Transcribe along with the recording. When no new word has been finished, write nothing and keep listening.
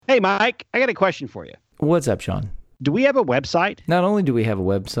Hey, Mike, I got a question for you. What's up, Sean? Do we have a website? Not only do we have a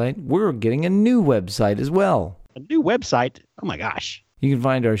website, we're getting a new website as well. A new website? Oh, my gosh. You can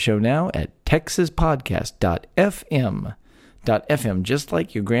find our show now at texaspodcast.fm, just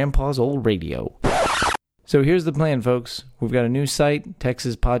like your grandpa's old radio. So here's the plan, folks. We've got a new site,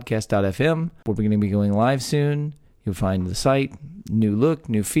 texaspodcast.fm. We're going to be going live soon. You'll find the site, new look,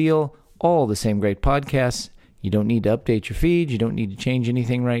 new feel, all the same great podcasts. You don't need to update your feed. You don't need to change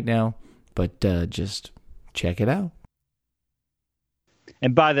anything right now, but just check it out.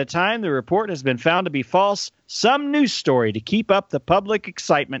 And by the time the report has been found to be false, some news story to keep up the public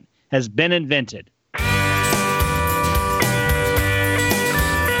excitement has been invented.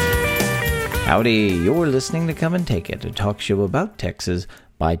 Howdy, you're listening to Come and Take It, a talk show about Texas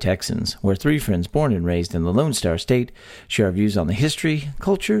by Texans, where three friends born and raised in the Lone Star State share our views on the history,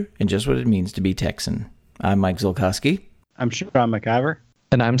 culture, and just what it means to be Texan. I'm Mike Zolkowski. I'm Sean McIver.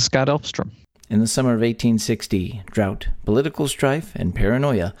 And I'm Scott Elfstrom. In the summer of 1860, drought, political strife, and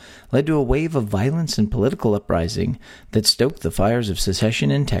paranoia led to a wave of violence and political uprising that stoked the fires of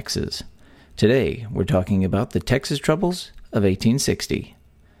secession in Texas. Today, we're talking about the Texas Troubles of 1860.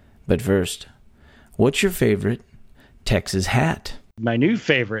 But first, what's your favorite Texas hat? My new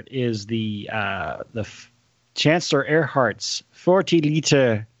favorite is the Chancellor Earhart's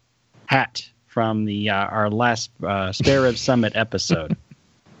 40-liter hat from our last Spare Rib Summit episode.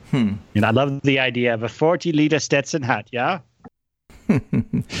 And I love the idea of a 40-liter Stetson hat, yeah?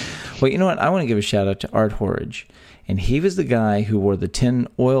 Well, you know what? I want to give a shout-out to Art Horridge. And he was the guy who wore the tin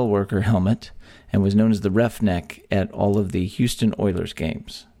oil worker helmet and was known as the roughneck at all of the Houston Oilers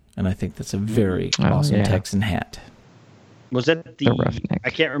games. And I think that's a very awesome Texan hat. Was it the roughneck? I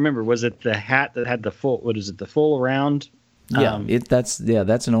can't remember. Was it the hat that had the full, the full round? Yeah, that's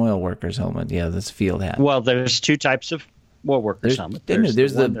an oil worker's helmet. Yeah, that's a field hat. Well, there's two types of oil worker's helmet. There's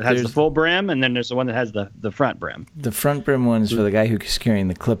the one that has the full brim, and then there's the one that has the front brim. The front brim one is for the guy who's carrying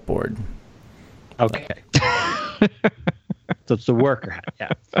the clipboard. Okay. So it's the worker hat,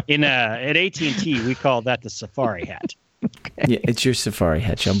 yeah. At AT&T, we call that the safari hat. Okay. Yeah, it's your safari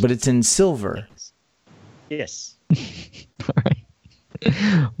hat, Sean, but it's in silver. Yes. All right.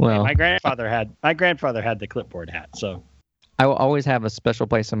 Well, my grandfather had the clipboard hat, so I will always have a special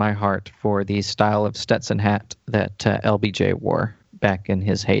place in my heart for the style of Stetson hat that LBJ wore back in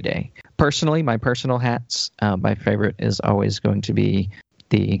his heyday. Personally, my personal hats, my favorite is always going to be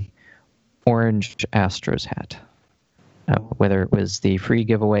the orange Astros hat. Whether it was the free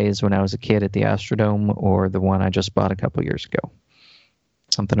giveaways when I was a kid at the Astrodome or the one I just bought a couple years ago.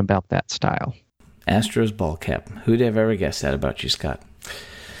 Something about that style. Astros ball cap. Who'd have ever guessed that about you, Scott?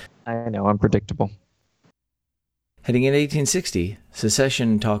 I know, I'm predictable. Heading into 1860,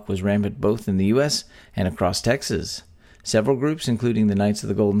 secession talk was rampant both in the U.S. and across Texas. Several groups, including the Knights of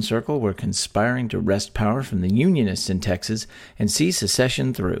the Golden Circle, were conspiring to wrest power from the Unionists in Texas and see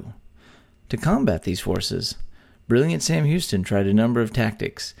secession through. To combat these forces, brilliant Sam Houston tried a number of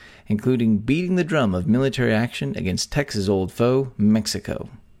tactics, including beating the drum of military action against Texas' old foe, Mexico.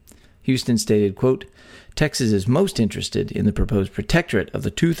 Houston stated, quote, Texas is most interested in the proposed protectorate of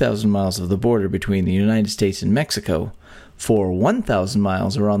the 2,000 miles of the border between the United States and Mexico, for 1,000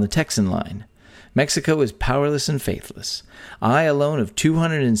 miles are on the Texan line. Mexico is powerless and faithless. I alone of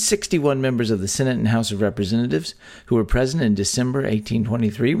 261 members of the Senate and House of Representatives who were present in December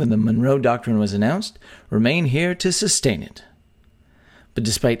 1823 when the Monroe Doctrine was announced, remain here to sustain it. But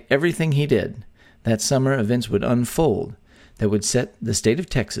despite everything he did, that summer events would unfold that would set the state of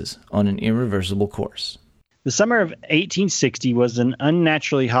Texas on an irreversible course. The summer of 1860 was an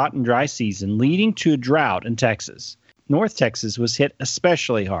unnaturally hot and dry season, leading to a drought in Texas. North Texas was hit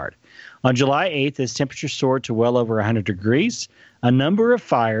especially hard. On July 8th, as temperatures soared to well over 100 degrees, a number of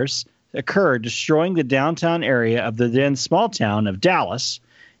fires occurred, destroying the downtown area of the then small town of Dallas,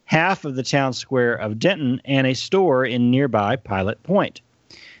 half of the town square of Denton, and a store in nearby Pilot Point.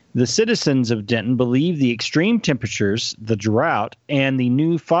 The citizens of Denton believed the extreme temperatures, the drought, and the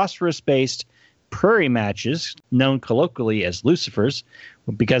new phosphorus-based prairie matches, known colloquially as lucifers,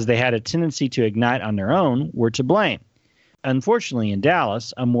 because they had a tendency to ignite on their own, were to blame. Unfortunately, in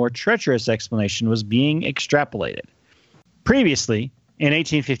Dallas, a more treacherous explanation was being extrapolated. Previously, in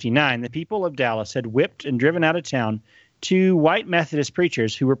 1859, the people of Dallas had whipped and driven out of town two white Methodist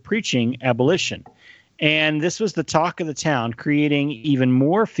preachers who were preaching abolition. And this was the talk of the town, creating even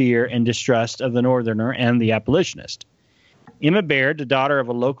more fear and distrust of the Northerner and the abolitionist. Emma Baird, the daughter of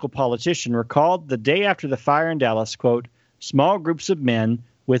a local politician, recalled the day after the fire in Dallas, quote, small groups of men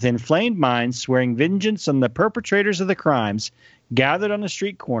with inflamed minds swearing vengeance on the perpetrators of the crimes gathered on the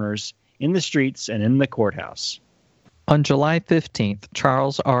street corners, in the streets, and in the courthouse. On July 15th,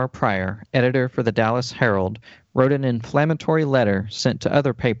 Charles R. Pryor, editor for the Dallas Herald, wrote an inflammatory letter sent to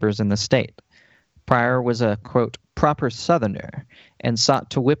other papers in the state. Pryor was a, quote, proper Southerner and sought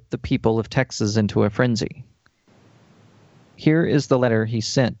to whip the people of Texas into a frenzy. Here is the letter he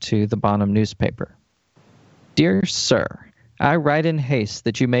sent to the Bonham newspaper. Dear Sir, I write in haste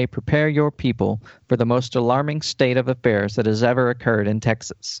that you may prepare your people for the most alarming state of affairs that has ever occurred in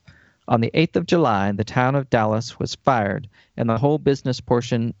Texas. On the 8th of July, the town of Dallas was fired and the whole business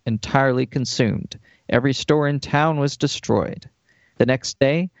portion entirely consumed. Every store in town was destroyed. The next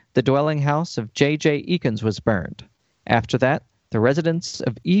day, the dwelling house of J.J. Eakins was burned. After that, the residence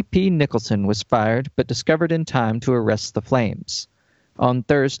of E.P. Nicholson was fired, but discovered in time to arrest the flames. On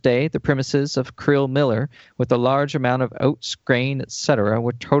Thursday, the premises of Creel Miller, with a large amount of oats, grain, etc.,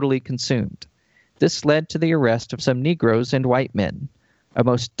 were totally consumed. This led to the arrest of some Negroes and white men. A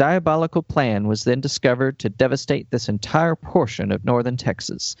most diabolical plan was then discovered to devastate this entire portion of northern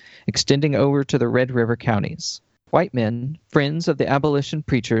Texas, extending over to the Red River counties. White men, friends of the abolition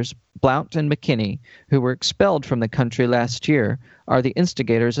preachers, Blount and McKinney, who were expelled from the country last year, are the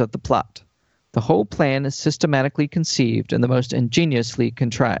instigators of the plot. The whole plan is systematically conceived and the most ingeniously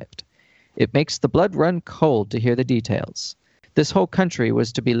contrived. It makes the blood run cold to hear the details. This whole country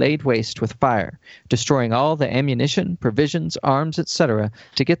was to be laid waste with fire, destroying all the ammunition, provisions, arms, etc.,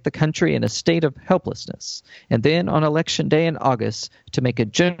 to get the country in a state of helplessness, and then on Election Day in August to make a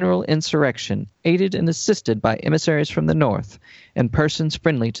general insurrection, aided and assisted by emissaries from the North and persons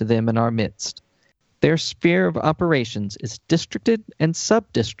friendly to them in our midst. Their sphere of operations is districted and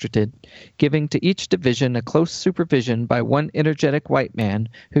sub-districted, giving to each division a close supervision by one energetic white man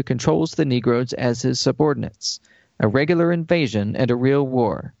who controls the Negroes as his subordinates. A regular invasion and a real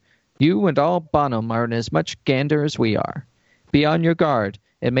war. You and all Bonham are in as much gander as we are. Be on your guard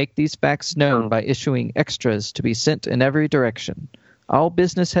and make these facts known by issuing extras to be sent in every direction. All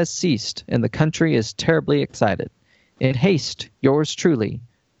business has ceased and the country is terribly excited. In haste, yours truly,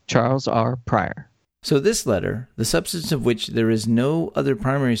 Charles R. Pryor. So this letter, the substance of which there is no other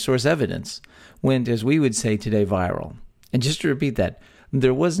primary source evidence, went, as we would say today, viral. And just to repeat that,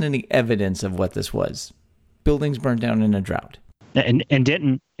 there wasn't any evidence of what this was. Buildings burned down in a drought. And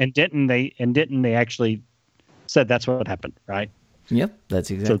didn't they actually said that's what happened, right? Yep,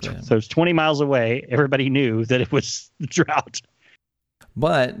 that's exactly it. So it's 20 miles away. Everybody knew that it was the drought.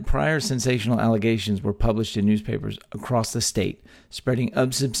 But prior sensational allegations were published in newspapers across the state, spreading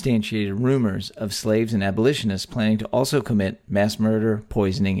unsubstantiated rumors of slaves and abolitionists planning to also commit mass murder,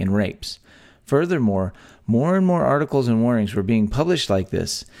 poisoning, and rapes. Furthermore, more and more articles and warnings were being published like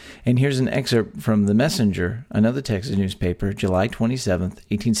this, and here's an excerpt from The Messenger, another Texas newspaper, July 27,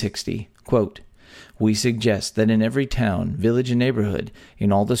 1860. Quote, "We suggest that in every town, village, and neighborhood,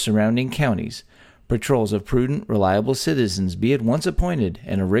 in all the surrounding counties, patrols of prudent, reliable citizens be at once appointed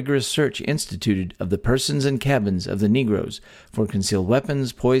and a rigorous search instituted of the persons and cabins of the Negroes for concealed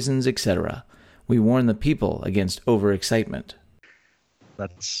weapons, poisons, etc. We warn the people against overexcitement."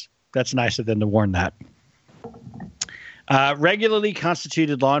 That's nice of them to warn that. Regularly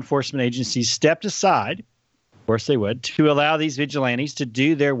constituted law enforcement agencies stepped aside, of course they would, to allow these vigilantes to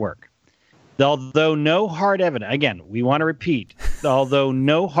do their work. Although no hard evidence, again, we want to repeat, although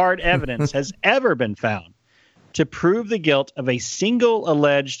no hard evidence has ever been found to prove the guilt of a single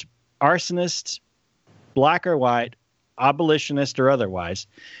alleged arsonist, black or white, abolitionist or otherwise,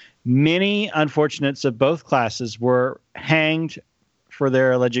 many unfortunates of both classes were hanged for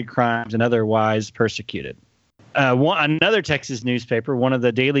their alleged crimes and otherwise persecuted. Another Texas newspaper, one of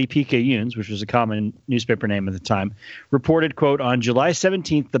the Daily Picayunes, which was a common newspaper name at the time, reported, quote, "On July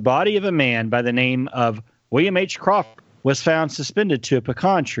 17th, the body of a man by the name of William H. Crawford was found suspended to a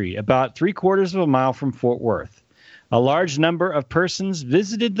pecan tree about 3/4 of a mile from Fort Worth. A large number of persons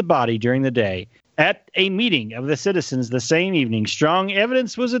visited the body during the day. At a meeting of the citizens the same evening, strong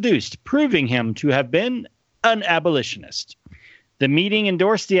evidence was adduced, proving him to have been an abolitionist. The meeting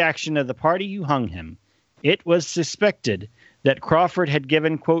endorsed the action of the party who hung him. It was suspected that Crawford had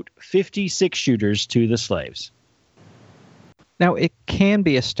given, quote, 56 shooters to the slaves." Now, it can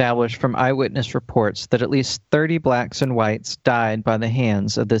be established from eyewitness reports that at least 30 blacks and whites died by the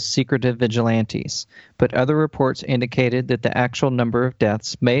hands of the secretive vigilantes, but other reports indicated that the actual number of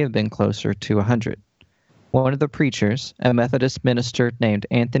deaths may have been closer to 100. One of the preachers, a Methodist minister named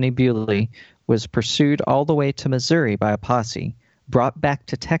Anthony Bewley, was pursued all the way to Missouri by a posse, brought back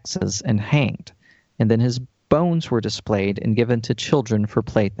to Texas, and hanged. And then his bones were displayed and given to children for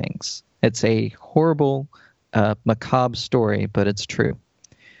playthings. It's a horrible, macabre story, but it's true.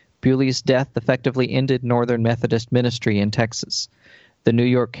 Bewley's death effectively ended Northern Methodist ministry in Texas. The New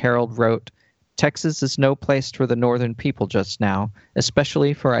York Herald wrote, Texas is no place for the northern people just now,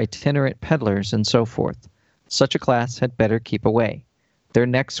 especially for itinerant peddlers and so forth. Such a class had better keep away. Their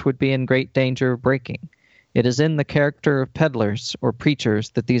necks would be in great danger of breaking. It is in the character of peddlers or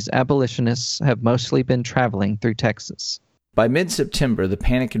preachers that these abolitionists have mostly been traveling through Texas. By mid-September, the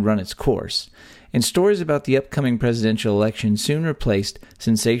panic had run its course, and stories about the upcoming presidential election soon replaced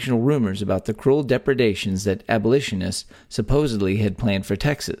sensational rumors about the cruel depredations that abolitionists supposedly had planned for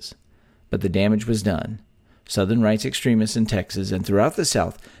Texas. But the damage was done. Southern rights extremists in Texas and throughout the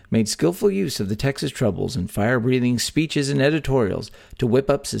South made skillful use of the Texas troubles in fire-breathing speeches and editorials to whip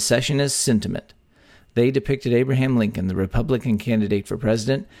up secessionist sentiment. They depicted Abraham Lincoln, the Republican candidate for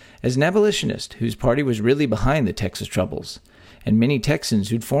president, as an abolitionist whose party was really behind the Texas troubles. And many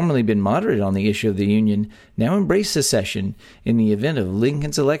Texans who'd formerly been moderate on the issue of the Union now embraced secession in the event of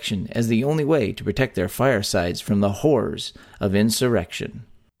Lincoln's election as the only way to protect their firesides from the horrors of insurrection.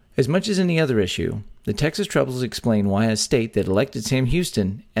 As much as any other issue, the Texas troubles explain why a state that elected Sam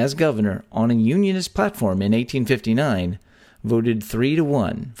Houston as governor on a Unionist platform in 1859 voted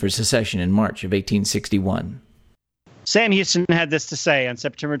 3-1 for secession in March of 1861. Sam Houston had this to say on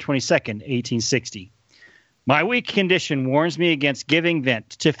September 22, 1860. My weak condition warns me against giving vent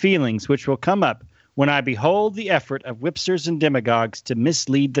to feelings which will come up when I behold the effort of whipsters and demagogues to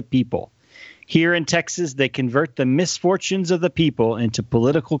mislead the people. Here in Texas, they convert the misfortunes of the people into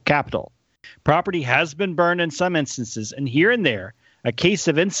political capital. Property has been burned in some instances, and here and there, a case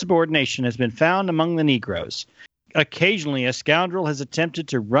of insubordination has been found among the Negroes. Occasionally, a scoundrel has attempted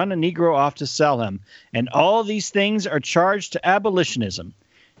to run a Negro off to sell him, and all these things are charged to abolitionism.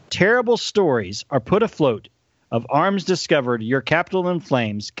 Terrible stories are put afloat of arms discovered, your capital in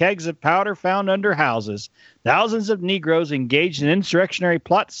flames, kegs of powder found under houses, thousands of Negroes engaged in insurrectionary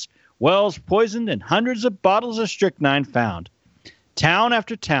plots, wells poisoned, and hundreds of bottles of strychnine found. Town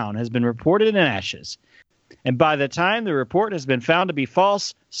after town has been reported in ashes. And by the time the report has been found to be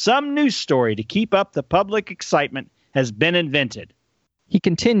false, some news story to keep up the public excitement has been invented. He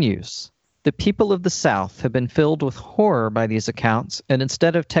continues, the people of the South have been filled with horror by these accounts, and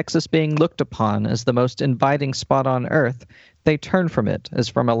instead of Texas being looked upon as the most inviting spot on earth, they turn from it as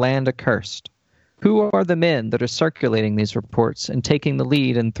from a land accursed. Who are the men that are circulating these reports and taking the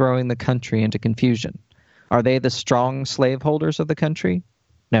lead in throwing the country into confusion? Are they the strong slaveholders of the country?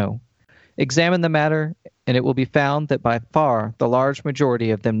 No. Examine the matter, and it will be found that by far the large majority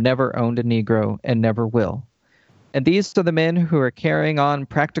of them never owned a Negro and never will. And these are the men who are carrying on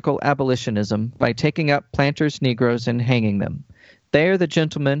practical abolitionism by taking up planters' Negroes and hanging them. They are the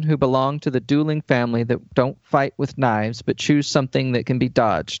gentlemen who belong to the dueling family that don't fight with knives but choose something that can be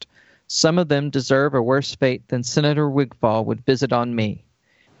dodged. Some of them deserve a worse fate than Senator Wigfall would visit on me.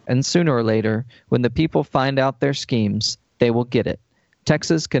 And sooner or later, when the people find out their schemes, they will get it.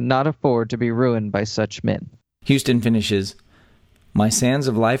 Texas cannot afford to be ruined by such men. Houston finishes, my sands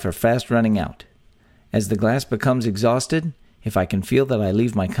of life are fast running out. As the glass becomes exhausted, if I can feel that I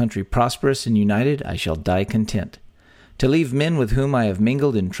leave my country prosperous and united, I shall die content. To leave men with whom I have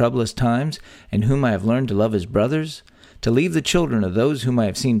mingled in troublous times, and whom I have learned to love as brothers, to leave the children of those whom I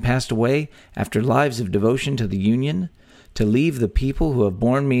have seen passed away after lives of devotion to the Union, to leave the people who have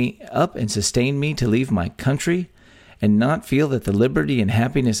borne me up and sustained me, to leave my country, and not feel that the liberty and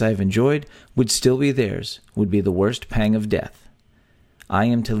happiness I have enjoyed would still be theirs, would be the worst pang of death. I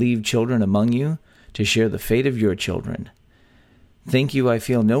am to leave children among you, to share the fate of your children. Think you I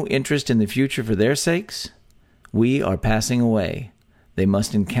feel no interest in the future for their sakes? We are passing away. They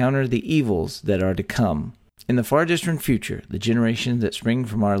must encounter the evils that are to come. In the far distant future, the generations that spring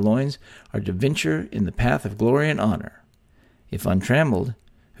from our loins are to venture in the path of glory and honor. If untrammeled,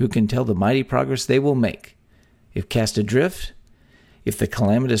 who can tell the mighty progress they will make? If cast adrift, if the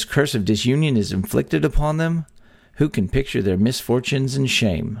calamitous curse of disunion is inflicted upon them, who can picture their misfortunes and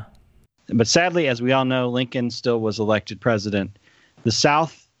shame? But sadly, as we all know, Lincoln still was elected president. The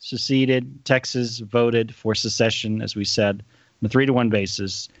South seceded. Texas voted for secession, as we said, on a 3-1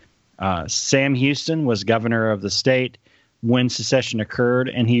 basis. Sam Houston was governor of the state when secession occurred,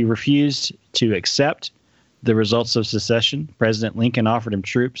 and he refused to accept the results of secession. President Lincoln offered him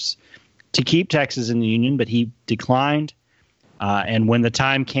troops to keep Texas in the Union, but he declined. And when the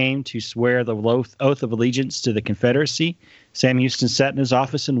time came to swear the oath of allegiance to the Confederacy, Sam Houston sat in his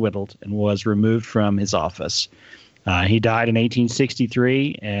office and whittled and was removed from his office. He died in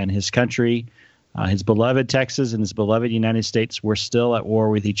 1863, and his country, his beloved Texas and his beloved United States, were still at war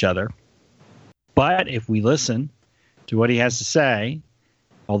with each other. But if we listen to what he has to say,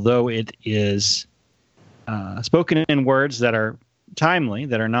 although it is spoken in words that are timely,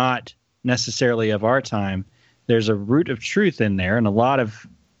 that are not necessarily of our time, there's a root of truth in there and a lot of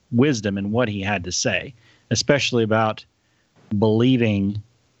wisdom in what he had to say, especially about believing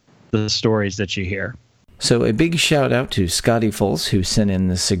the stories that you hear. So a big shout out to Scotty Fultz, who sent in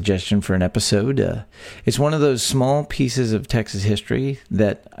this suggestion for an episode. It's one of those small pieces of Texas history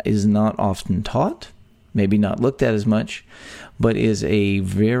that is not often taught, maybe not looked at as much, but is a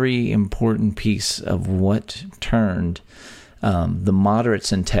very important piece of what turned the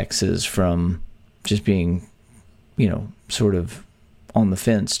moderates in Texas from just being, sort of on the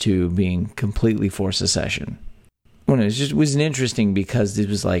fence to being completely for secession. Well, it was interesting because it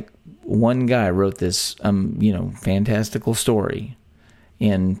was like one guy wrote this, fantastical story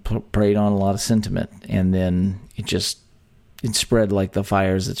and preyed on a lot of sentiment, and then it spread like the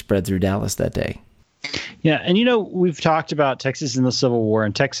fires that spread through Dallas that day. Yeah, and we've talked about Texas in the Civil War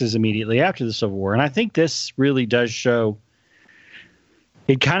and Texas immediately after the Civil War, and I think this really does show.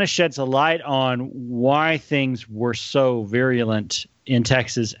 It kind of sheds a light on why things were so virulent in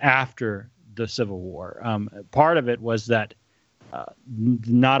Texas after the Civil War. Part of it was that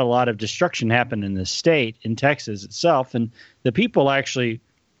not a lot of destruction happened in the state, in Texas itself, and the people actually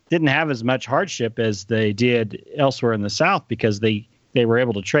didn't have as much hardship as they did elsewhere in the South because they were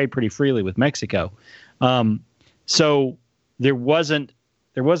able to trade pretty freely with Mexico. So there wasn't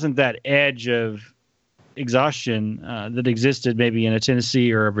that edge of exhaustion that existed maybe in a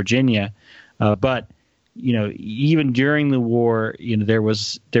Tennessee or a Virginia, but even during the war, there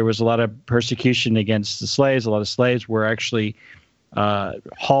was a lot of persecution against the slaves. A lot of slaves were actually were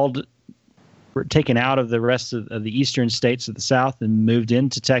taken out of the rest of the eastern states of the South and moved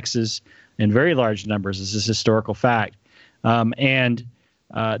into Texas in very large numbers. This is historical fact. And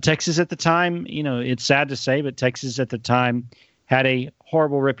Texas at the time, it's sad to say, but Texas at the time had a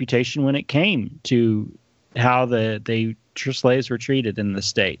horrible reputation when it came to how the slaves were treated in the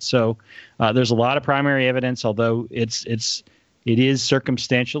state. So there's a lot of primary evidence, although it is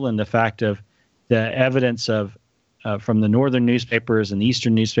circumstantial in the fact of the evidence of from the northern newspapers and the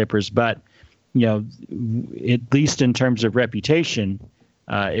eastern newspapers. But at least in terms of reputation,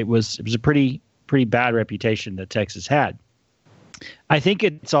 it was a pretty bad reputation that Texas had. I think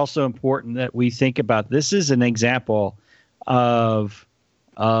it's also important that we think about this as an example of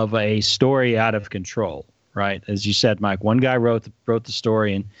a story out of control, right? As you said, Mike, one guy wrote the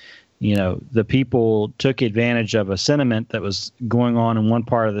story, and the people took advantage of a sentiment that was going on in one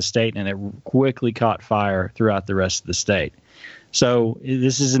part of the state, and it quickly caught fire throughout the rest of the state. So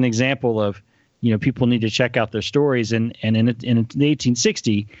this is an example of people need to check out their stories, and in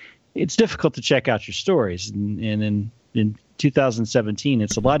 1860, it's difficult to check out your stories, and in 2017,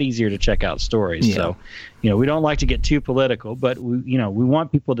 it's a lot easier to check out stories. Yeah. So, we don't like to get too political, but we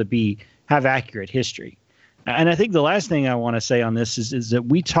want people to have accurate history. And I think the last thing I want to say on this is that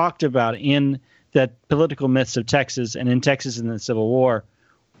we talked about in that political myths of Texas and in Texas in the Civil War,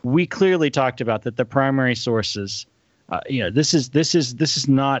 we clearly talked about that the primary sources,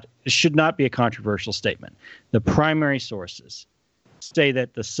 it should not be a controversial statement. The primary sources say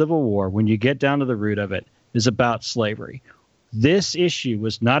that the Civil War, when you get down to the root of it, is about slavery. This issue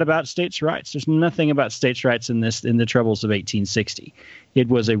was not about states' rights. There's nothing about states' rights in the troubles of 1860. It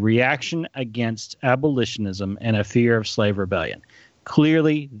was a reaction against abolitionism and a fear of slave rebellion.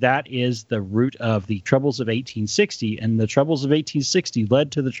 Clearly, that is the root of the troubles of 1860, and the troubles of 1860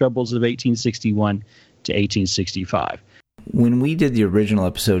 led to the troubles of 1861 to 1865. When we did the original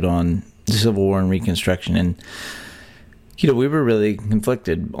episode on the Civil War and Reconstruction, and we were really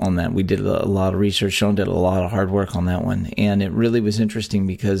conflicted on that. We did a lot of research. Sean did a lot of hard work on that one. And it really was interesting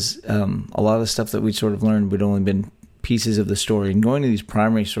because a lot of the stuff that we sort of learned would only been pieces of the story. And going to these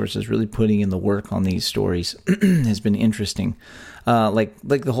primary sources, really putting in the work on these stories has been interesting. Like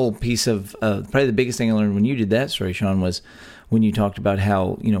the whole piece of probably the biggest thing I learned when you did that story, Sean, was when you talked about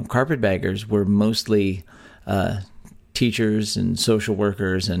how, carpetbaggers were mostly teachers and social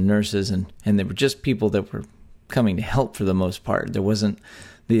workers and nurses, and they were just people that were coming to help for the most part. There wasn't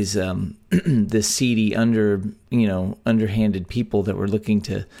these this seedy underhanded people that were looking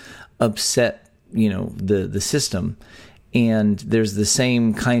to upset the system. And there's the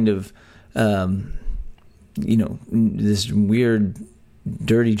same kind of this weird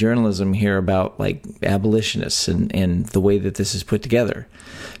dirty journalism here about like abolitionists and the way that this is put together.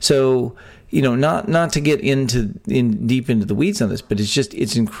 So not to get deep into the weeds on this, but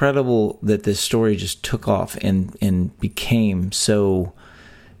it's incredible that this story just took off and became so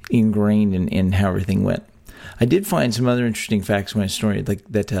ingrained in how everything went. I did find some other interesting facts in my story, like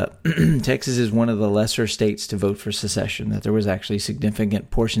that Texas is one of the lesser states to vote for secession, that there was actually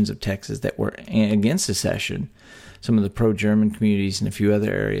significant portions of Texas that were against secession, some of the pro-German communities and a few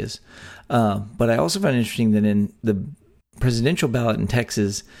other areas. But I also found interesting that in the presidential ballot in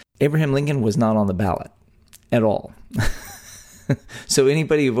Texas, Abraham Lincoln was not on the ballot at all. So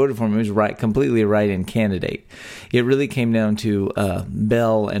anybody who voted for him was right, completely a write-in candidate. It really came down to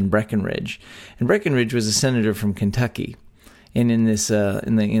Bell and Breckinridge, and Breckinridge was a senator from Kentucky. And in this,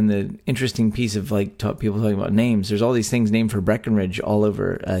 in the interesting piece of people talking about names, there's all these things named for Breckinridge all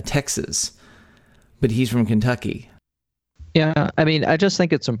over Texas, but he's from Kentucky. Yeah, I mean, I just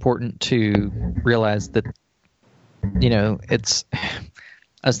think it's important to realize that,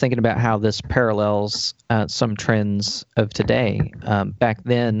 I was thinking about how this parallels some trends of today. Back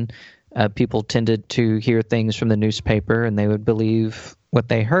then, people tended to hear things from the newspaper, and they would believe what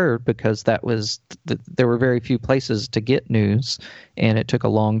they heard because there were very few places to get news, and it took a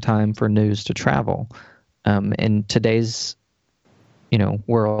long time for news to travel. In today's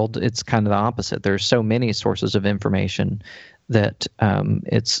world, it's kind of the opposite. There's so many sources of information that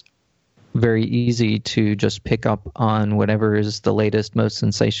it's very easy to just pick up on whatever is the latest, most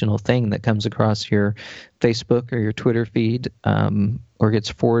sensational thing that comes across your Facebook or your Twitter feed, or gets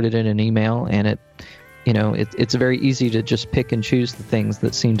forwarded in an email, and it's very easy to just pick and choose the things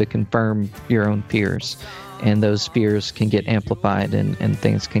that seem to confirm your own fears, and those fears can get amplified, and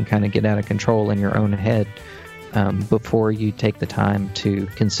things can kind of get out of control in your own head before you take the time to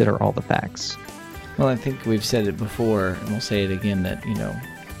consider all the facts. Well, I think we've said it before, and we'll say it again, that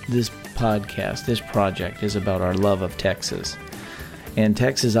this podcast, this project is about our love of Texas. And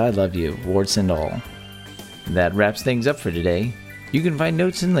Texas, I love you, warts and all. That wraps things up for today. You can find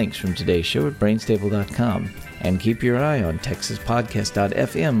notes and links from today's show at brainstable.com, and keep your eye on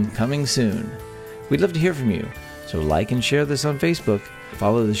texaspodcast.fm coming soon. We'd love to hear from you, so like and share this on Facebook,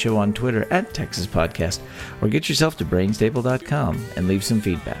 follow the show on Twitter at Texas Podcast, or get yourself to brainstable.com and leave some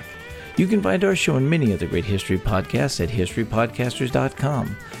feedback. You can find our show and many other great history podcasts at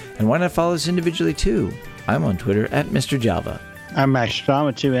historypodcasters.com. And why not follow us individually too? I'm on Twitter at Mr. Java. I'm Max Strahm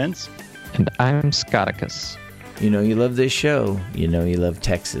with 2 N's. And I'm Scotticus. You know you love this show. You know you love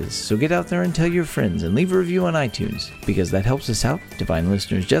Texas. So get out there and tell your friends and leave a review on iTunes, because that helps us out to find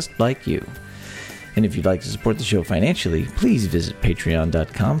listeners just like you. And if you'd like to support the show financially, please visit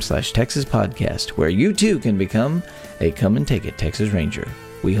patreon.com/Texas Podcast, where you too can become a Come and Take It Texas Ranger.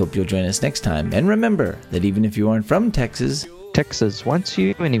 We hope you'll join us next time. And remember that even if you aren't from Texas, Texas wants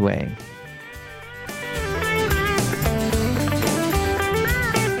you anyway.